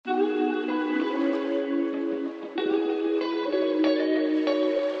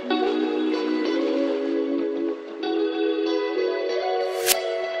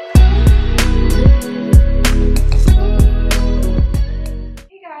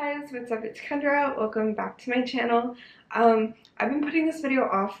guys, what's up? It's Kendra. Welcome back to my channel. I've been putting this video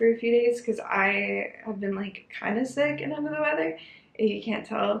off for a few days because I have been like kind of sick and under the weather, if you can't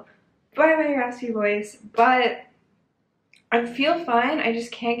tell by my raspy voice, but I feel fine. I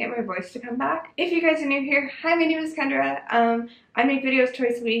just can't get my voice to come back. If you guys are new here, hi, my name is Kendra. I make videos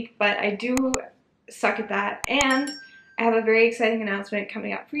twice a week, but I do suck at that, and I have a very exciting announcement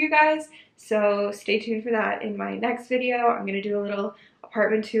coming up for you guys, so stay tuned for that in my next video. I'm going to do a little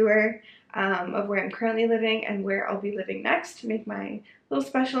apartment tour of where I'm currently living and where I'll be living next to make my little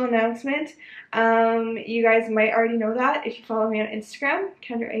special announcement. You guys might already know that if you follow me on Instagram,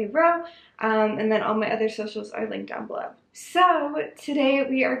 Kendra Rowe, and then all my other socials are linked down below. So today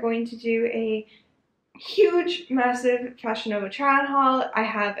we are going to do a huge, massive Fashion Nova try-on haul. I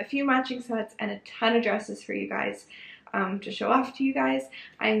have a few matching sets and a ton of dresses for you guys to show off to you guys.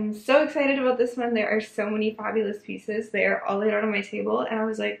 I'm so excited about this one. There are so many fabulous pieces. They are all laid out on my table, and I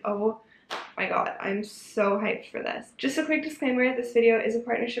was like, oh my god, I'm so hyped for this. Just a quick disclaimer, this video is a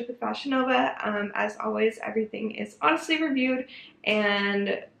partnership with Fashion Nova. As always, everything is honestly reviewed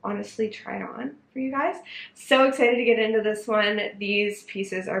and honestly tried on for you guys. So excited to get into this one. These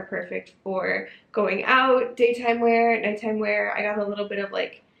pieces are perfect for going out, daytime wear, nighttime wear. I got a little bit of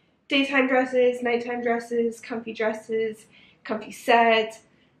like daytime dresses, nighttime dresses, comfy sets,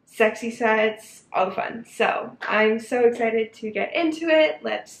 sexy sets, all the fun. So I'm so excited to get into it.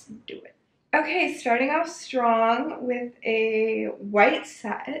 Let's do it. Okay, starting off strong with a white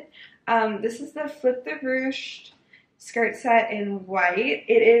set. This is the Flip the Ruched skirt set in white.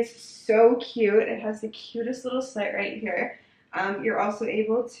 It is so cute. It has the cutest little slit right here. You're also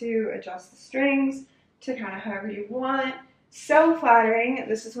able to adjust the strings to kind of however you want. So flattering.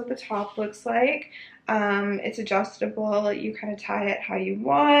 This is what the top looks like. It's adjustable. You kind of tie it how you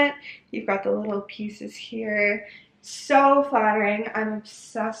want. You've got the little pieces here. So flattering. I'm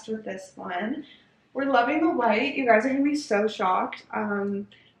obsessed with this one. We're loving the white. You guys are going to be so shocked. I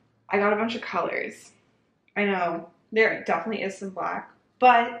got a bunch of colors. I know. There definitely is some black,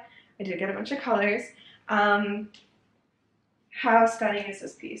 but I did get a bunch of colors. How stunning is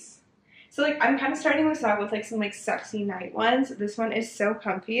this piece? So like I'm kind of starting this out with like some like sexy night ones. This one is so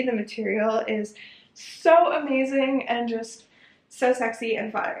comfy. The material is so amazing and just so sexy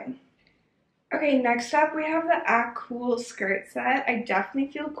and flattering. Okay, next up we have the Act Cool skirt set. I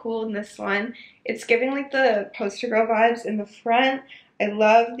definitely feel cool in this one. It's giving like the poster girl vibes in the front. I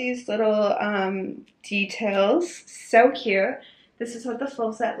love these little details. So cute. This is what the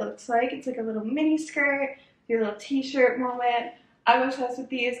full set looks like. It's like a little mini skirt, your little t-shirt moment. I'm obsessed with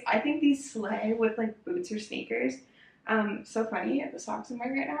these. I think these slay with like boots or sneakers. So funny, the socks I'm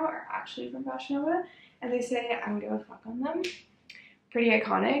wearing right now are actually from Fashion Nova, and they say I don't give a fuck on them. Pretty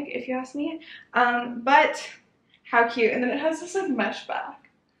iconic if you ask me. But how cute. And then it has this like mesh back.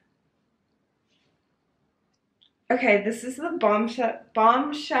 Okay, this is the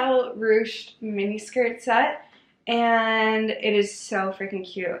bombshell ruched mini skirt set, and it is so freaking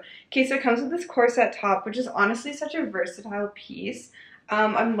cute. Okay, so it comes with this corset top, which is honestly such a versatile piece.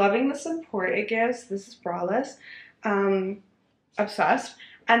 I'm loving the support it gives. This is braless. Obsessed.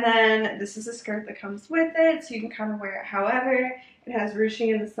 And then this is a skirt that comes with it, so you can kind of wear it however. It has ruching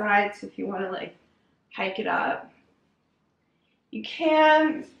in the side, so if you want to like hike it up, you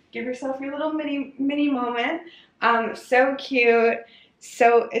can. Give yourself your little mini moment. So cute.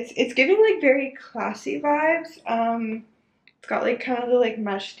 So it's giving like very classy vibes. It's got like kind of the like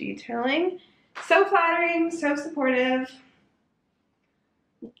mesh detailing. So flattering, so supportive.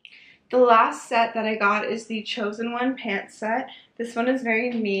 The last set that I got is the Chosen One pants set. This one is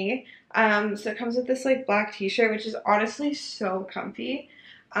very me. So it comes with this like black t-shirt, which is honestly so comfy.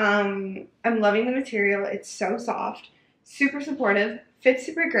 I'm loving the material. It's so soft, super supportive, fits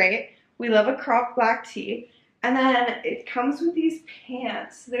super great. We love a cropped black tee. And then it comes with these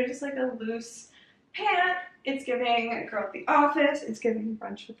pants. They're just like a loose pant. It's giving a girl at the office. It's giving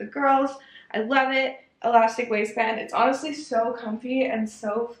brunch with the girls. I love it. Elastic waistband. It's honestly so comfy and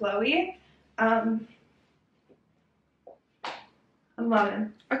so flowy. I'm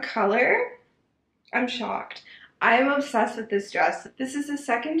loving a color. I'm shocked. I am obsessed with this dress. This is a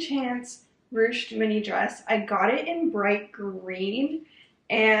Second Chance ruched mini dress. I got it in bright green,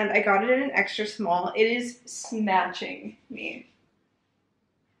 and I got it in an extra small. It is snatching me.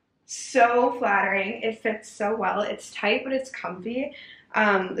 So flattering. It fits so well. It's tight, but it's comfy.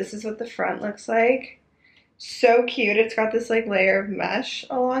 This is what the front looks like. So cute. It's got this like layer of mesh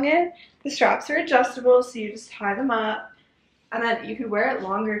along it. The straps are adjustable, so you just tie them up, and then you could wear it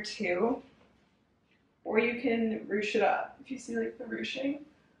longer too, or you can ruche it up. If you see like the ruching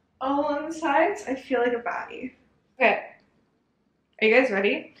all along the sides, I feel like a baddie. Okay, are you guys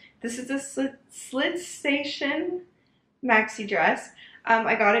ready? This is a slit station maxi dress.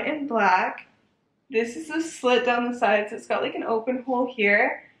 I got it in black. This is a slit down the side, so it's got like an open hole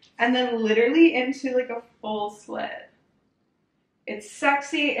here, and then literally into like a full slit. It's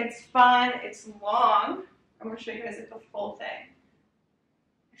sexy, it's fun, it's long. I'm gonna show you guys like the full thing.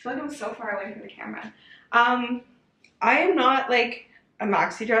 I feel like I'm so far away from the camera. I am not like a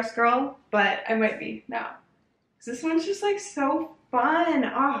maxi dress girl, but I might be now. This one's just like so fun.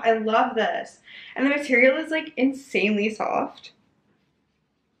 Oh, I love this. And the material is like insanely soft.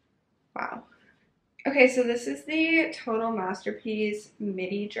 Wow. Okay, so this is the Total Masterpiece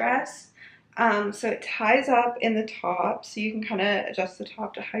midi dress. So it ties up in the top, so you can kind of adjust the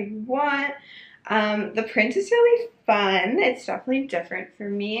top to how you want. The print is really fun. It's definitely different for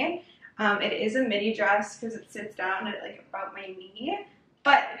me. It is a midi dress because it sits down at like about my knee,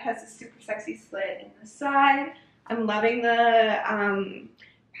 but it has a super sexy slit in the side. I'm loving the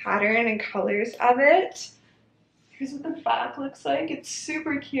pattern and colors of it. Here's what the back looks like. It's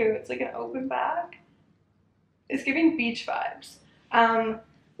super cute. It's like an open back. It's giving beach vibes.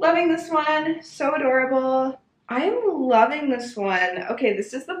 Loving this one. So adorable. I am loving this one. Okay,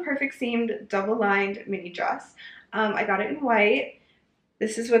 this is the perfect seamed double-lined mini dress. I got it in white.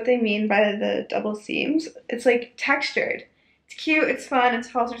 This is what they mean by the double seams. It's like textured. It's cute, it's fun, it's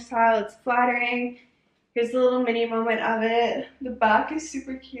halter style, it's flattering. Here's the little mini moment of it. The back is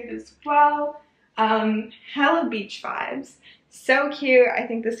super cute as well. Hella beach vibes. So cute. I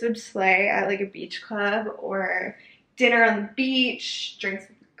think this would slay at like a beach club or dinner on the beach, drinks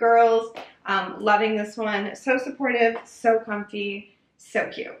with the girls. Loving this one. So supportive, so comfy, so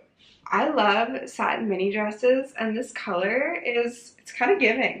cute. I love satin mini dresses, and this color it's kind of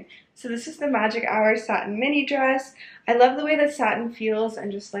giving. So this is the Magic Hour satin mini dress. I love the way that satin feels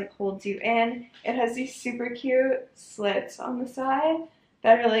and just like holds you in. It has these super cute slits on the side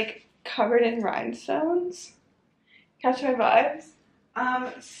that are like covered in rhinestones. Catch my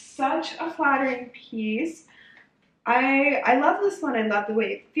vibes? Such a flattering piece. I love this one. I love the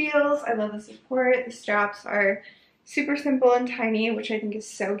way it feels. I love the support. The straps are super simple and tiny, which I think is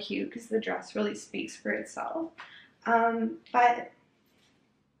so cute because the dress really speaks for itself. But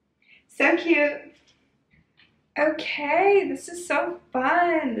so cute. Okay, this is so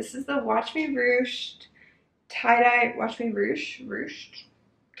fun. This is the Watch Me Ruched tie-dye, Watch Me Ruched?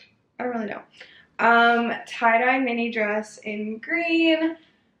 I don't really know. Tie-dye mini dress in green.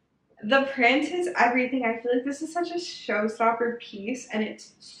 The print is everything. I feel like this is such a showstopper piece, and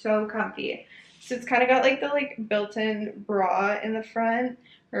it's so comfy. So it's kind of got like the built-in bra in the front,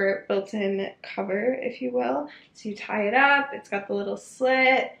 or built-in cover, if you will. So you tie it up. It's got the little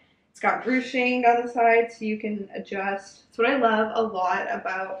slit. It's got ruching on the side, so you can adjust. It's what I love a lot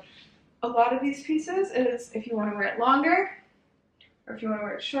about a lot of these pieces is if you want to wear it longer, or if you want to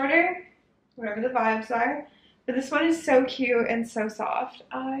wear it shorter, whatever the vibes are. But this one is so cute and so soft.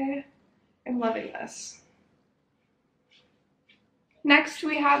 I am loving this. Next,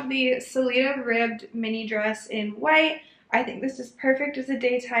 we have the Salida ribbed mini dress in white. I think this is perfect as a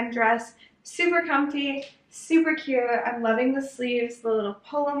daytime dress. Super comfy, super cute. I'm loving the sleeves, the little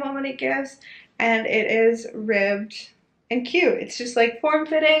polo moment it gives, and it is ribbed and cute. It's just like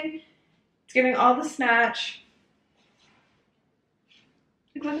form-fitting. It's giving all the snatch.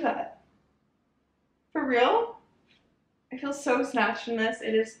 Like, look at that. For real? I feel so snatched in this.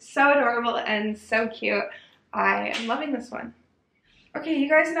 It is so adorable and so cute. I am loving this one. Okay, you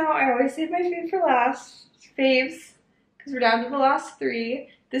guys know I always save my faves, because we're down to the last three.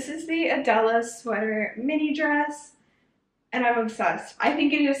 This is the Adela sweater mini dress, and I'm obsessed. I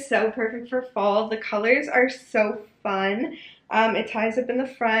think it is so perfect for fall. The colors are so fun. It ties up in the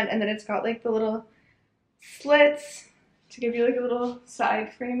front, and then it's got like the little slits to give you like a little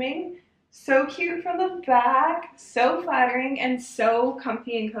side framing. So cute from the back, so flattering, and so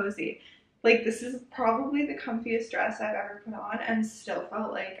comfy and cozy. Like, this is probably the comfiest dress I've ever put on and still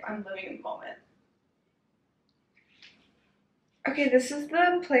felt like I'm living in the moment. Okay, this is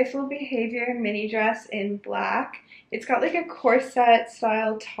the Playful Behavior mini dress in black. It's got like a corset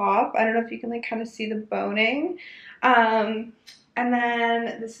style top. I don't know if you can like kind of see the boning. And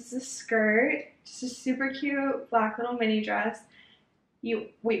then this is the skirt. Just a super cute black little mini dress.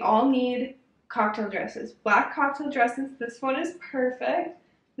 We all need cocktail dresses. Black cocktail dresses. This one is perfect.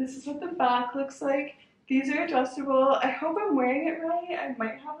 This is what the back looks like. These are adjustable. I hope I'm wearing it right. I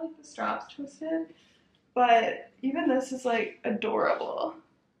might have like the straps twisted, but even this is like adorable.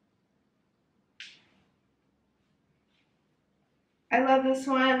 I love this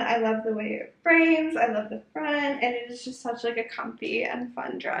one. I love the way it frames. I love the front, and it is just such like a comfy and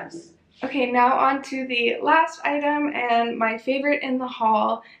fun dress. Okay, now on to the last item and my favorite in the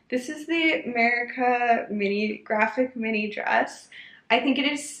haul. This is the America mini graphic mini dress. I think it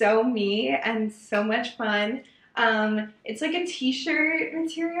is so me and so much fun. It's like a t-shirt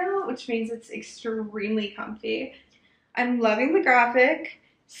material, which means it's extremely comfy. I'm loving the graphic,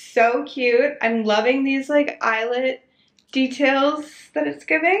 so cute. I'm loving these like eyelet details that it's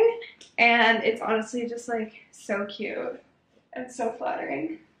giving, and it's honestly just like so cute and so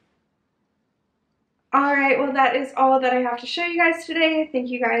flattering. Alright, well that is all that I have to show you guys today. Thank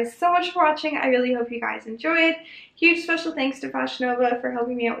you guys so much for watching. I really hope you guys enjoyed. Huge special thanks to Fashion Nova for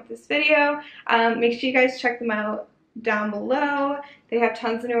helping me out with this video. Make sure you guys check them out down below. They have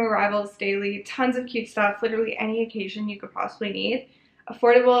tons of new arrivals daily, tons of cute stuff, literally any occasion you could possibly need.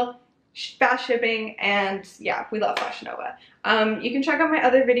 Affordable, fast shipping, and yeah, we love Fashion Nova. You can check out my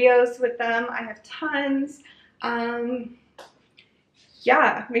other videos with them. I have tons.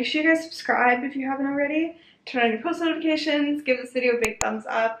 Yeah, make sure you guys subscribe if you haven't already. Turn on your post notifications, give this video a big thumbs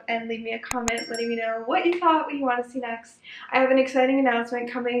up, and leave me a comment letting me know what you thought, what you want to see next. I have an exciting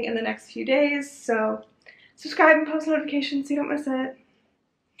announcement coming in the next few days, so subscribe and post notifications so you don't miss it.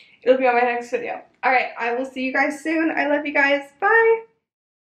 It'll be on my next video. Alright, I will see you guys soon. I love you guys. Bye!